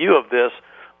 My view of this,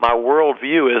 my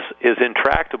worldview is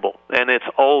intractable, and it's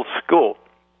old school.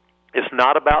 It's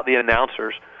not about the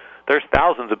announcers. There's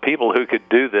thousands of people who could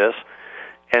do this,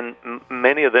 and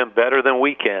many of them better than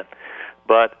we can.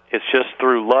 But it's just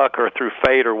through luck or through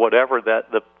fate or whatever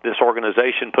that this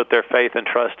organization put their faith and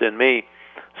trust in me.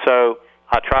 So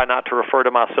I try not to refer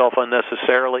to myself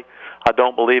unnecessarily. I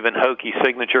don't believe in hokey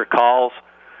signature calls.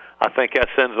 I think that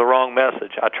sends the wrong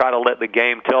message. I try to let the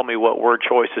game tell me what word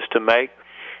choices to make.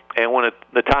 And when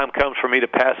the time comes for me to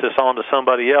pass this on to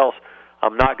somebody else,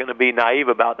 I'm not going to be naive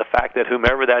about the fact that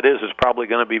whomever that is probably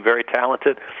going to be very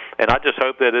talented. And I just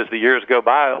hope that as the years go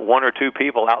by, one or two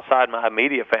people outside my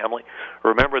immediate family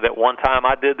remember that one time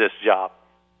I did this job.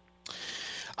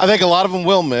 I think a lot of them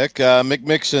will, Mick. Mick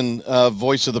Mixon,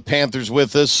 voice of the Panthers,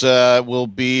 with us, will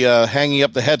be hanging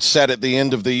up the headset at the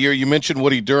end of the year. You mentioned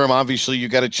Woody Durham. Obviously, you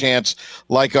got a chance,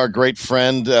 like our great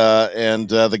friend and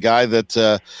the guy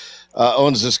that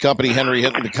owns this company, Henry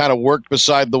Hinton, to kind of work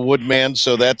beside the Woodman.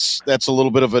 So that's a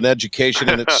little bit of an education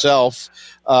in itself.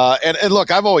 And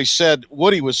look, I've always said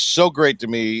Woody was so great to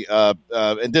me,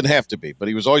 and didn't have to be, but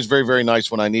he was always very, very nice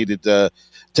when I needed to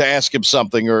ask him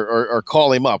something or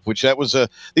call him up, which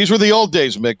these were the old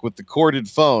days, Mick, with the corded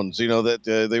phones,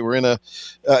 that they were in the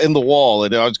wall,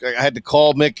 and I had to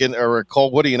call Mick or call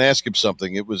Woody and ask him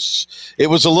something. It was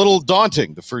a little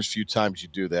daunting the first few times you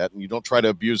do that, and you don't try to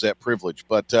abuse that privilege.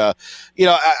 But I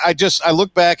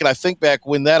look back and I think back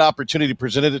when that opportunity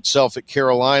presented itself at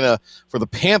Carolina for the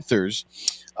Panthers.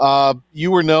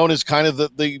 You were known as kind of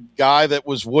the guy that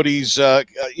was Woody's,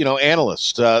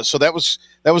 analyst. So that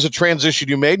was a transition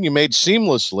you made, and you made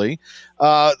seamlessly.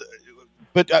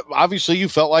 But obviously you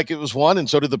felt like it was one, and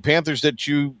so did the Panthers, that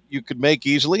you could make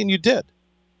easily, and you did.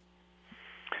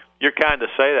 You're kind to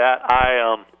say that.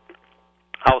 I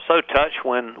was so touched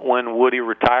when Woody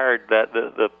retired that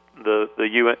the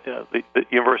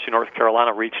University of North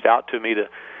Carolina reached out to me to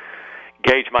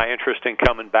gauge my interest in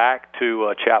coming back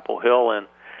to Chapel Hill, and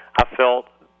I felt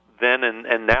then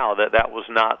and now that was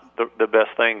not the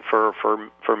best thing for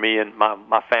me and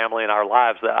my family and our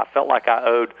lives. That I felt like I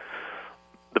owed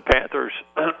the Panthers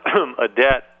a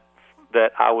debt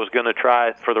that I was going to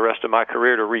try for the rest of my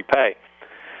career to repay.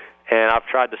 And I've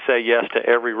tried to say yes to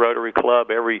every Rotary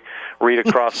Club, every Read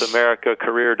Across America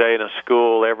career day in a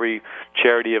school, every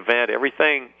charity event,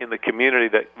 everything in the community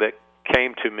that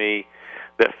came to me,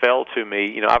 that fell to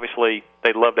me. Obviously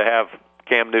they'd love to have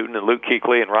Cam Newton and Luke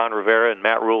Kuechly and Ron Rivera and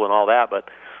Matt Rule and all that, but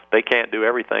they can't do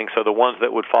everything. So the ones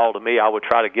that would fall to me, I would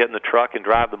try to get in the truck and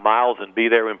drive the miles and be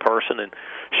there in person and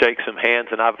shake some hands,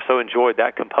 and I've so enjoyed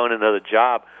that component of the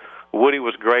job. Woody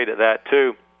was great at that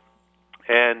too.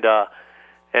 And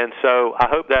so I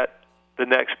hope that the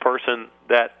next person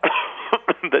that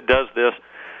that does this,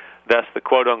 that's the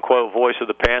quote-unquote voice of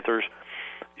the Panthers,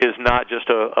 is not just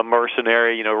a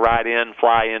mercenary, ride in,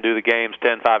 fly in, do the games,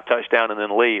 10-5 touchdown, and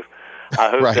then leave. I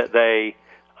hope that they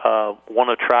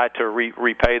want to try to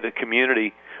repay the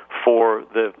community for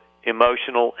the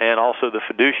emotional, and also the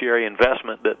fiduciary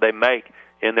investment that they make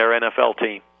in their NFL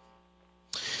team.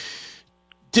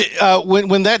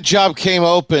 When that job came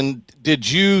open,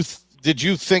 did you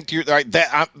think to all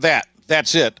right,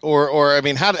 that's it, or I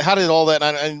mean, how did all that?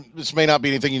 And this may not be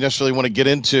anything you necessarily want to get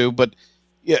into, but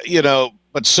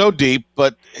but so deep.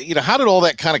 But how did all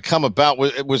that kind of come about?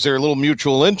 Was there a little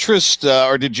mutual interest,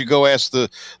 or did you go ask the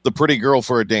pretty girl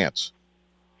for a dance?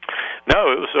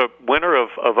 No, it was a winter of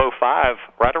 05,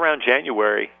 right around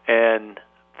January, and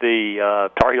the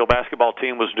Tar Heel basketball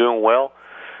team was doing well.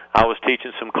 I was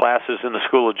teaching some classes in the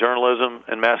School of Journalism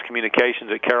and Mass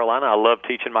Communications at Carolina. I loved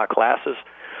teaching my classes.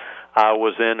 I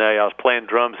was playing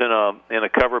drums in a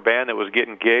cover band that was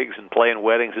getting gigs and playing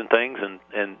weddings and things,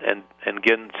 and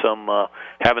getting some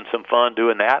having some fun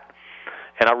doing that.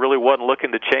 And I really wasn't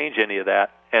looking to change any of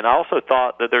that. And I also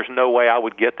thought that there's no way I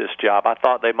would get this job. I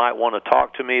thought they might want to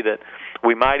talk to me, that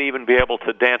we might even be able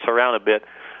to dance around a bit,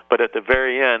 but at the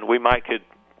very end we could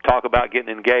talk about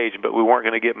getting engaged, but we weren't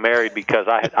going to get married because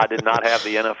I did not have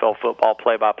the NFL football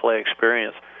play-by-play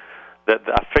experience that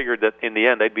I figured that in the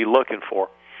end they'd be looking for.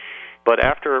 But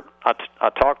after I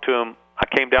talked to him, I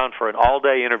came down for an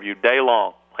all-day interview, day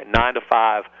long, like 9 to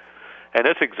 5, and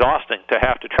it's exhausting to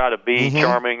have to try to be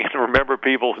charming and remember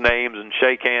people's names and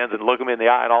shake hands and look them in the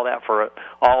eye and all that for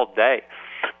all day.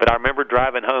 But I remember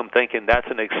driving home thinking that's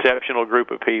an exceptional group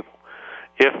of people.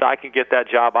 If I can get that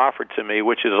job offered to me,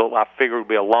 which is I figure would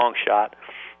be a long shot,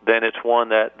 then it's one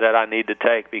that I need to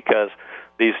take, because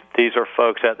these are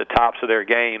folks at the tops of their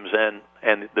games, and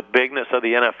the bigness of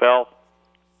the NFL,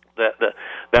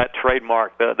 that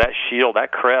trademark, that shield,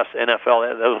 that crest,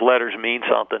 NFL, those letters mean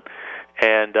something.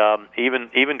 And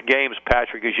even games,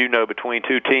 Patrick, as you know, between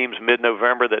two teams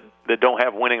mid-November that don't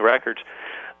have winning records,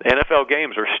 the NFL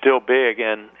games are still big,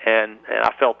 and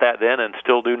I felt that then and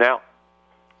still do now.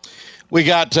 We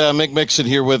got Mick Mixon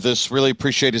here with us. Really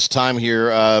appreciate his time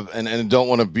here, and don't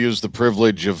want to abuse the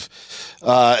privilege of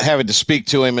having to speak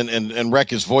to him and wreck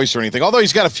his voice or anything. Although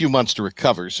he's got a few months to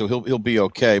recover, so he'll be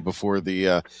okay before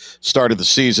the start of the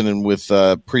season and with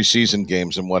preseason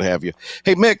games and what have you.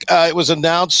 Hey, Mick, it was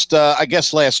announced, I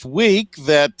guess, last week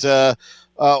that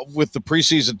with the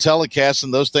preseason telecast,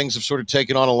 and those things have sort of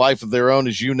taken on a life of their own,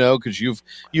 as you know, because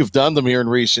you've done them here in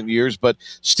recent years. But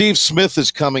Steve Smith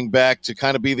is coming back to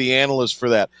kind of be the analyst for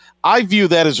that. I view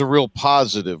that as a real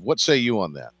positive. What say you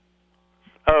on that?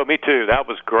 Oh, me too. That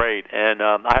was great. And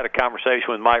I had a conversation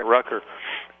with Mike Rucker.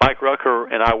 Mike Rucker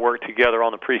and I worked together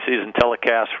on the preseason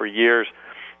telecast for years.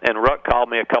 And Ruck called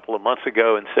me a couple of months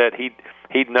ago and said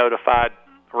he'd notified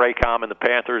Raycom and the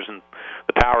Panthers and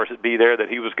the powers that be there that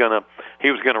he was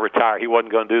gonna retire. He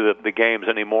wasn't going to do the games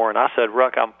anymore. And I said,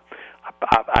 Ruck,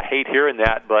 I hate hearing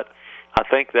that, but I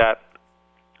think that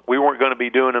we weren't going to be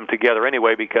doing them together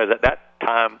anyway, because at that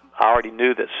time I already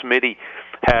knew that Smitty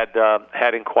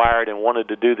had inquired and wanted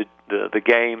to do the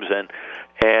games,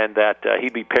 and that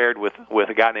he'd be paired with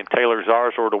a guy named Taylor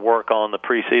Zarzor to work on the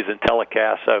preseason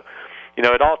telecast. So,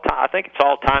 I think it's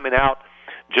all timing out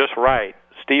just right.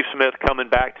 Steve Smith coming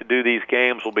back to do these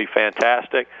games will be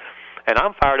fantastic, and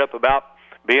I'm fired up about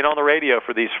being on the radio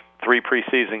for these 3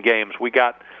 preseason games. We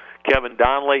got Kevin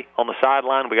Donnelly on the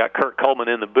sideline. We got Kurt Coleman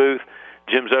in the booth.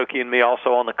 Jim Zoki and me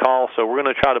also on the call. So we're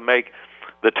going to try to make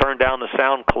the Turn Down the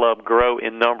Sound Club grow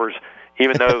in numbers,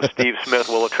 even though Steve Smith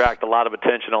will attract a lot of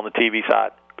attention on the TV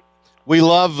side. We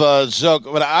love Zoke,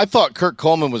 but I thought Kurt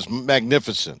Coleman was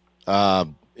magnificent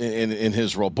in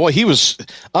his role. Boy, he was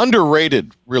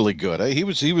underrated, really good. He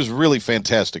was really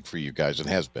fantastic for you guys and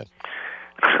has been.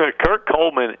 Kurt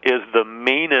Coleman is the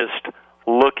meanest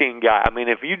looking guy. I mean,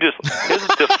 if you just his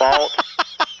default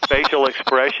facial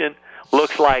expression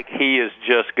looks like he is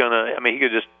just gonna. I mean, he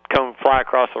could just come fly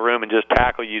across the room and just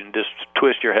tackle you and just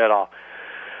twist your head off.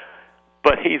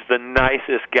 But he's the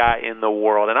nicest guy in the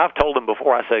world. And I've told him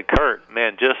before, I said, Kurt,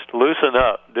 man, just loosen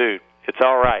up, dude. It's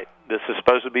all right. This is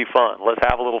supposed to be fun. Let's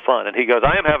have a little fun. And he goes,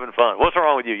 I am having fun. What's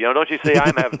wrong with you? Don't you see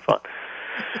I'm having fun?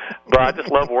 But I just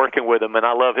love working with him, and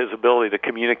I love his ability to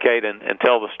communicate and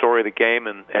tell the story of the game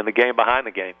and the game behind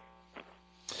the game.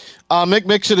 Mick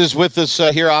Mixon is with us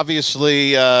here.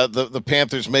 Obviously, the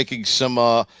Panthers making some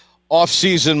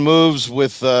off-season moves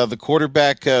with the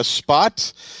quarterback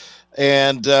spot.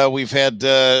 And we've had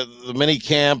the mini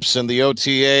camps and the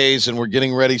OTAs, and we're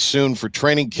getting ready soon for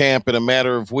training camp in a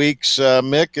matter of weeks,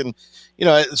 Mick. And,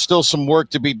 still some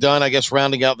work to be done, I guess,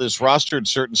 rounding out this roster in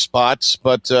certain spots.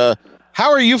 But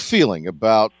how are you feeling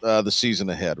about the season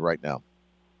ahead right now?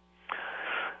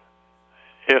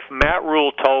 If Matt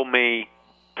Rule told me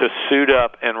to suit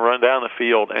up and run down the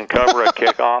field and cover a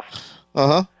kickoff,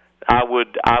 I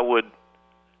would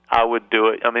do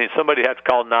it. I mean, somebody had to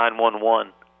call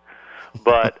 911.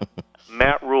 But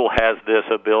Matt Rule has this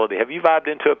ability. Have you vibed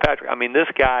into it, Patrick? I mean, this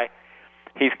guy,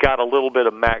 he's got a little bit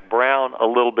of Mac Brown, a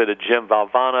little bit of Jim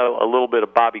Valvano, a little bit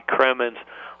of Bobby Cremins,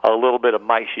 a little bit of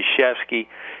Mike Krzyzewski.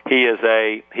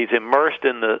 He's immersed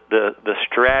in the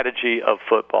strategy of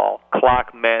football,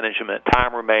 clock management,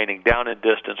 time remaining, down and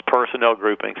distance, personnel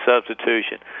grouping,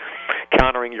 substitution,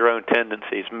 countering your own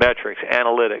tendencies, metrics,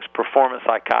 analytics, performance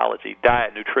psychology,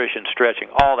 diet, nutrition, stretching,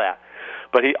 all that.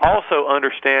 But he also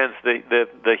understands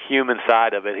the human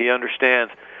side of it. He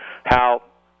understands how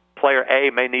player A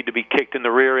may need to be kicked in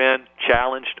the rear end,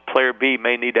 challenged. Player B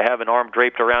may need to have an arm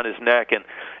draped around his neck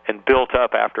and built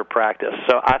up after practice.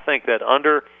 So I think that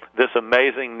under this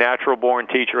amazing natural-born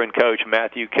teacher and coach,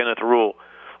 Matthew Kenneth Rule,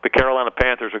 the Carolina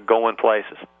Panthers are going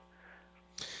places.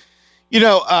 You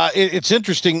know, it's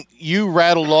interesting. You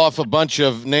rattled off a bunch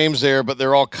of names there, but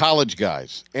they're all college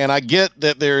guys. And I get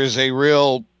that there is a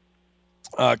real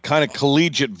kind of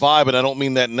collegiate vibe, and I don't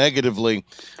mean that negatively,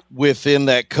 within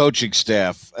that coaching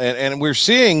staff. And we're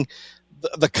seeing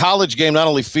the college game not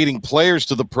only feeding players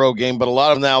to the pro game, but a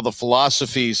lot of now the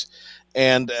philosophies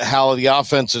and how the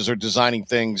offenses are designing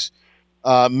things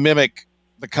mimic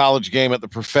the college game at the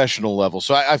professional level.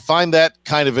 So I find that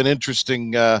kind of an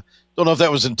interesting don't know if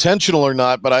that was intentional or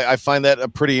not, but I find that a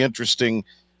pretty interesting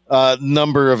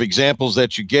number of examples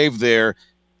that you gave there.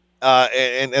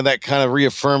 And that kind of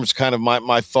reaffirms kind of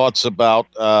my thoughts about,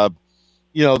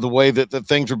 the way that the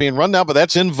things are being run now. But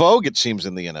that's in vogue, it seems,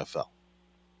 in the NFL.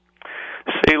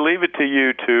 See, leave it to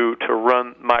you to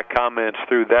run my comments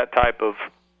through that type of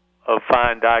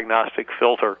fine diagnostic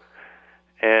filter.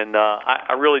 And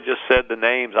I really just said the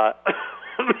names. I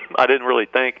didn't really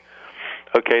think,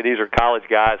 okay, these are college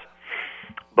guys.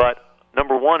 But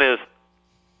number one is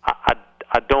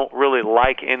I don't really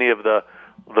like any of the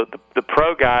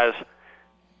pro guys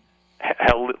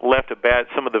have left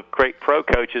some of the great pro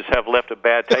coaches have left a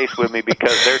bad taste with me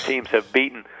because their teams have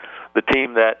beaten the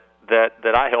team that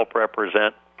I help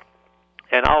represent.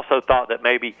 And I also thought that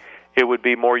maybe it would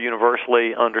be more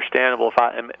universally understandable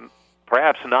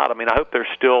perhaps not. I mean, I hope there's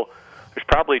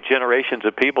probably generations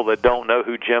of people that don't know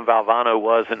who Jim Valvano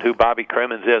was and who Bobby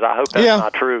Cremins is. I hope that's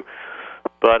not true.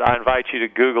 But I invite you to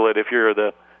Google it if you're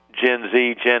the Gen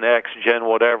Z, Gen X, Gen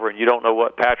whatever, and you don't know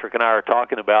what Patrick and I are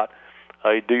talking about.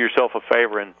 Do yourself a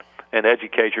favor and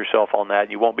educate yourself on that.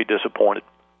 You won't be disappointed.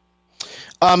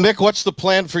 Mick, what's the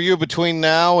plan for you between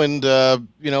now and,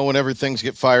 whenever things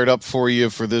get fired up for you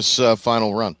for this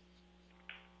final run?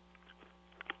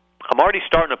 I'm already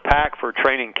starting to pack for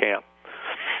training camp.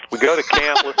 We go to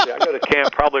camp. Let's see, I go to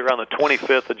camp probably around the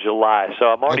 25th of July. So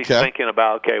I'm already thinking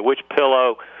about, which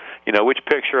pillow, which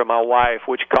picture of my wife,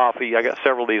 which coffee. I got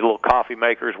several of these little coffee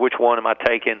makers. Which one am I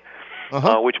taking?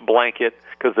 Which blanket?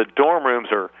 Because the dorm rooms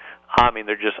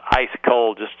they're just ice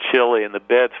cold, just chilly, and the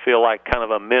beds feel like kind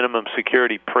of a minimum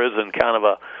security prison kind of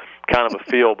a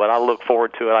feel. But I look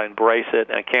forward to it. I embrace it,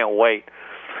 and I can't wait.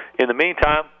 In the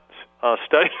meantime,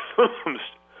 study.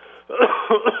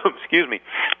 Excuse me.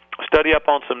 Study up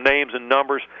on some names and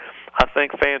numbers. I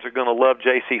think fans are going to love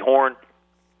J.C. Horn,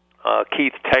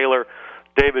 Keith Taylor,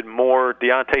 David Moore,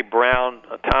 Deontay Brown,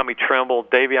 Tommy Tremble,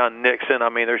 Davion Nixon. I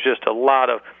mean, there's just a lot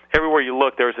of – everywhere you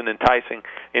look, there's an enticing,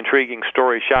 intriguing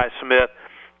story. Shai Smith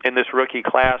in this rookie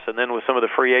class, and then with some of the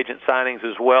free agent signings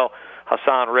as well,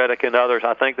 Hassan Reddick and others.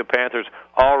 I think the Panthers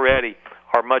already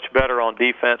are much better on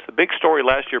defense. The big story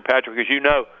last year, Patrick, as you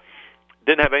know,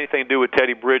 didn't have anything to do with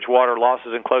Teddy Bridgewater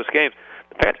losses in close games.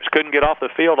 The Panthers couldn't get off the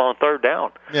field on third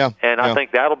down. I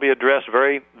think that'll be addressed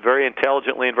very, very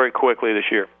intelligently and very quickly this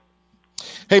year.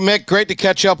 Hey, Mick, great to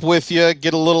catch up with you.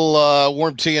 Get a little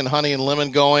warm tea and honey and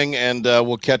lemon going, and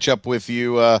we'll catch up with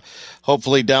you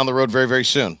hopefully down the road very, very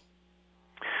soon.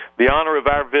 The honor of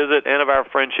our visit and of our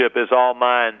friendship is all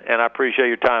mine, and I appreciate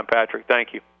your time, Patrick.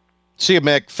 Thank you. See you,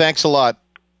 Mick. Thanks a lot.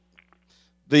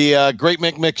 The great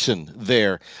Mick Mixon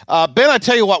there. Ben, I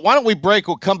tell you what, why don't we break?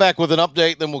 We'll come back with an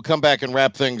update, then we'll come back and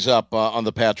wrap things up on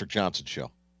the Patrick Johnson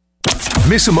Show.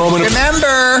 Miss a moment.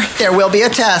 Remember, there will be a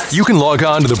test. You can log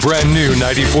on to the brand new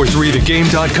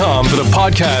 943thegame.com for the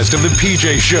podcast of the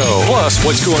PJ Show. Plus,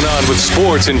 what's going on with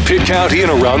sports in Pitt County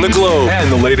and around the globe.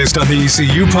 And the latest on the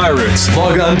ECU Pirates.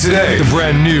 Log on today. The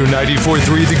brand new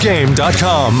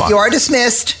 943thegame.com. You're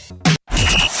dismissed.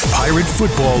 Pirate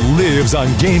football lives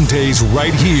on game days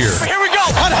right here. Here we go.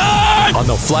 Hot, hot. On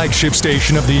the flagship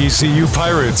station of the ECU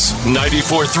Pirates.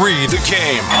 94.3 The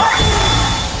Game.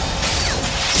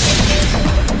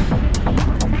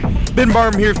 Ben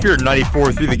Byram here for your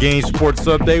 94.3 The Game Sports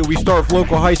Update. We start with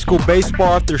local high school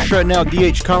baseball after shutting out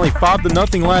D.H. Conley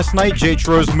 5-0 last night. J.H.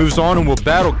 Rose moves on and will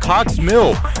battle Cox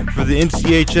Mill for the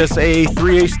NCHSAA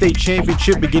 3A State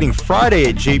Championship beginning Friday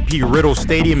at J.P. Riddle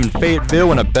Stadium in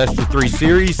Fayetteville in a best-of-3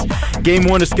 series. Game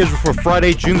 1 is scheduled for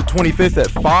Friday, June the 25th at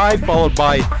 5, followed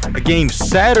by a game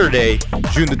Saturday,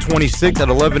 June the 26th at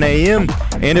 11 a.m.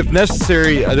 And if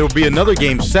necessary, there will be another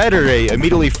game Saturday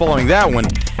immediately following that one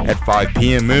at 5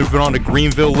 p.m. Moving on to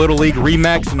Greenville Little League,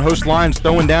 Remax and host Lions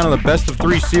throwing down in the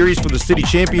best-of-3 series for the city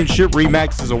championship.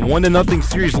 Remax is a 1-0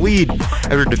 series lead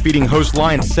after defeating host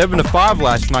Lions 7-5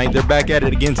 last night. They're back at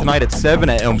it again tonight at 7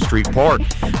 at Elm Street Park.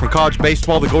 For college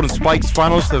baseball, the Golden Spikes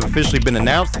finalists have officially been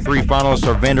announced. The 3 finalists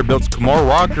are Vanderbilt's Kamar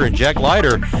Rocker and Jack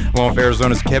Leiter, along with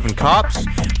Arizona's Kevin Kopps.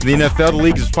 For the NFL, the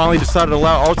league has finally decided to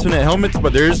allow alternate helmets,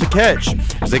 but there is a catch.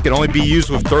 As they can only be used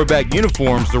with throwback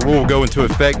uniforms, the rule will go into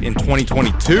effect in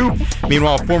 2022.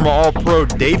 Meanwhile, former All-Pro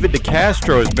David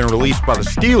DeCastro has been released by the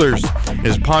Steelers and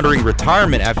is pondering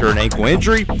retirement after an ankle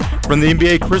injury. From the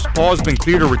NBA, Chris Paul has been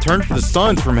cleared to return for the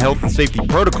Suns from health and safety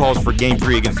protocols for Game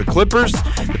 3 against the Clippers.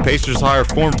 The Pacers hire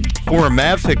former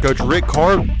Mavs head coach Rick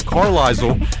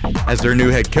Carlisle as their new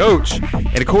head coach.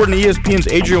 And according to ESPN's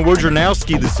Adrian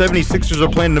Wojnarowski, the 76ers are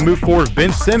planning to move forward with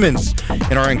Ben Simmons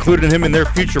and are including him in their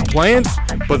future plans,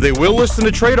 but they will listen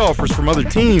to trade offers from other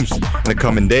teams in the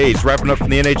coming days. Wrapping up from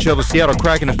the NHL, the Seattle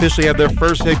Kraken officially have their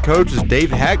first head coach as Dave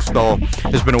Hackstall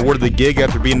has been awarded the gig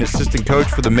after being an assistant coach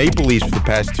for the Maple Leafs for the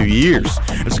past 2 years.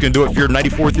 That's going to do it for your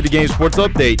 94th of the Game Sports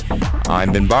Update.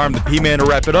 I'm Ben Byram, the P-Man, to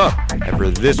wrap it up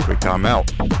after this quick timeout.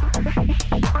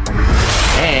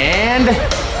 And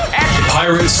action.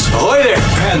 Pirates, ahoy there.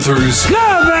 Panthers,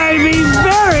 Good, baby.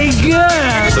 Very good.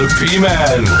 the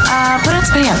P-Man. Put on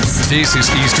pants. This is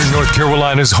Eastern North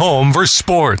Carolina's home for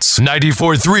sports.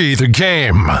 94.3 The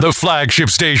Game, the flagship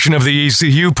station of the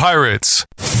ECU Pirates.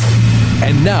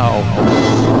 And now,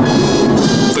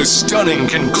 the stunning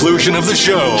conclusion of the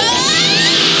show.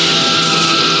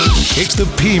 It's the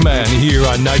P-Man here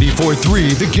on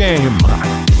 94.3 The Game.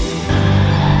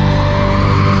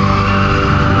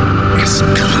 It's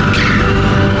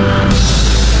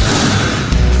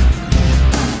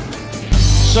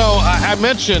So I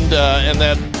mentioned, and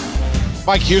that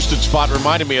Mike Houston spot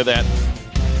reminded me of that.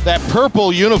 That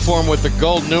purple uniform with the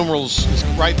gold numerals is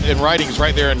right in writing is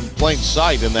right there in plain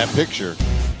sight in that picture.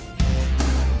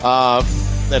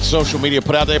 That social media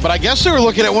put out there. But I guess they were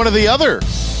looking at one of the other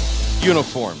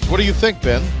uniforms. What do you think,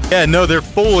 Ben? Yeah, no, they're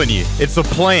fooling you. It's a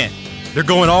plant. They're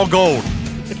going all gold.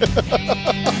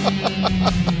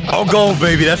 All gold,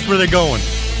 baby. That's where they're going.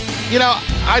 You know,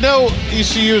 I know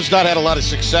ECU has not had a lot of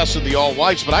success in the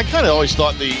all-whites, but I kind of always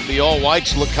thought the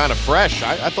all-whites looked kind of fresh.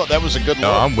 I thought that was a good look.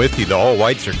 No, I'm with you. The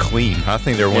all-whites are clean. I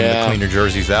think they're one of the cleaner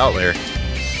jerseys out there.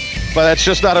 But that's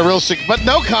just not a real but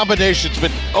no combination's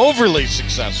been overly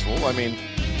successful. I mean,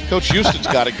 Coach Houston's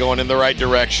got it going in the right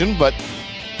direction, but,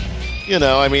 you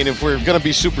know, I mean, if we're going to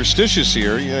be superstitious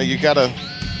here, you know, you got to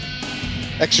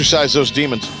exercise those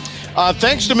demons.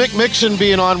 Thanks to Mick Mixon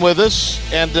being on with us.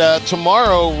 And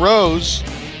tomorrow, Rose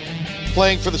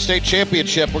playing for the state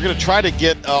championship. We're going to try to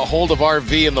get a hold of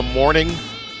RV in the morning,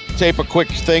 tape a quick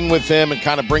thing with him, and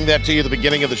kind of bring that to you at the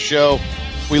beginning of the show.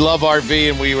 We love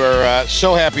RV, and we were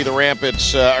so happy the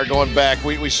Rampants are going back.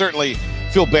 We certainly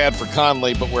feel bad for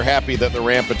Conley, but we're happy that the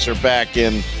Rampants are back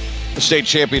in the state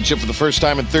championship for the first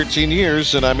time in 13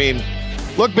 years. And, I mean,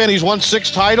 look, Ben, he's won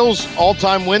 6 titles,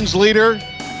 all-time wins leader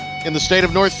in the state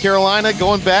of North Carolina.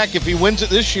 Going back, if he wins it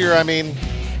this year, I mean,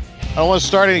 I don't want to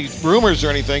start any rumors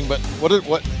or anything, but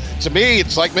what to me,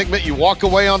 it's like you walk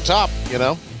away on top, you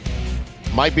know?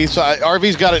 Might be. So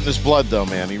RV's got it in his blood, though,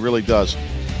 man. He really does.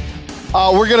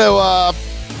 We're going to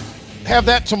have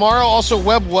that tomorrow. Also,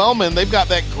 Webb Wellman, they've got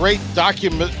that great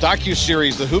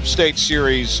docu-series, the Hoop State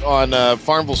series on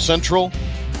Farmville Central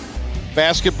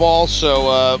basketball. So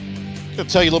I'm going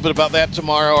to tell you a little bit about that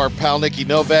tomorrow. Our pal Nikki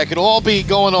Novak. It'll all be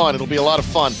going on. It'll be a lot of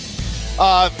fun.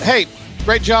 Hey,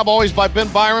 great job always by Ben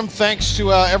Byram. Thanks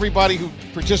to everybody who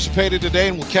participated today,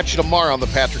 and we'll catch you tomorrow on the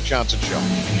Patrick Johnson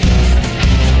Show.